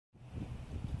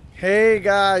Hey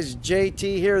guys,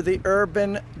 JT here, the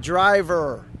Urban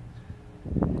Driver.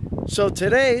 So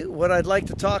today, what I'd like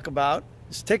to talk about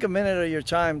is take a minute of your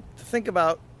time to think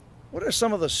about what are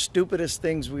some of the stupidest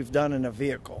things we've done in a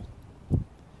vehicle.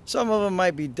 Some of them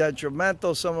might be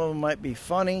detrimental, some of them might be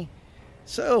funny.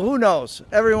 So who knows?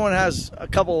 Everyone has a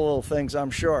couple of little things, I'm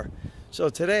sure. So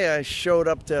today I showed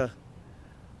up to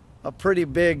a pretty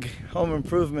big home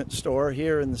improvement store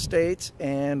here in the States,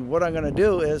 and what I'm going to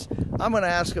do is I'm going to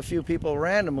ask a few people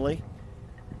randomly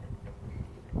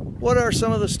what are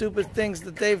some of the stupid things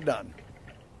that they've done.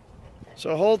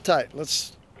 So hold tight,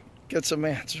 let's get some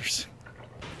answers.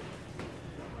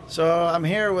 So I'm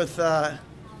here with tell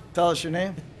us your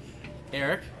name.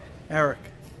 Eric. Eric,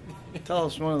 tell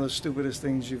us one of the stupidest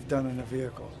things you've done in a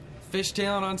vehicle.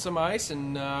 Fishtailing on some ice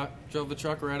and drove the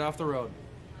truck right off the road.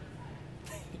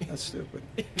 That's stupid.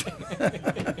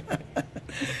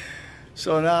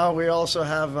 So now we also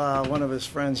have one of his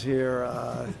friends here.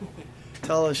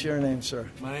 Tell us your name, sir.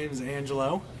 My name is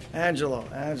Angelo. Angelo.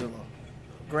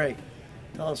 Great.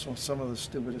 Tell us some of the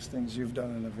stupidest things you've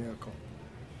done in a vehicle.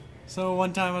 So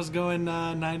one time I was going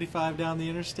 95 down the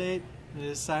interstate, and I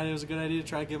decided it was a good idea to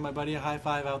try to give my buddy a high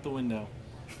five out the window.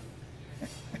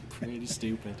 Pretty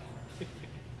stupid.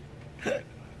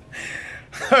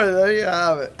 There you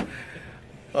have it.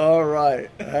 All right,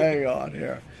 hang on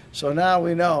here. So now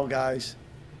we know, guys,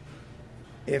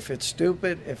 if it's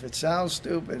stupid, if it sounds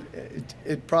stupid,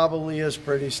 it probably is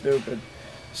pretty stupid.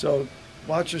 So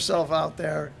watch yourself out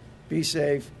there, be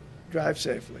safe, drive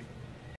safely.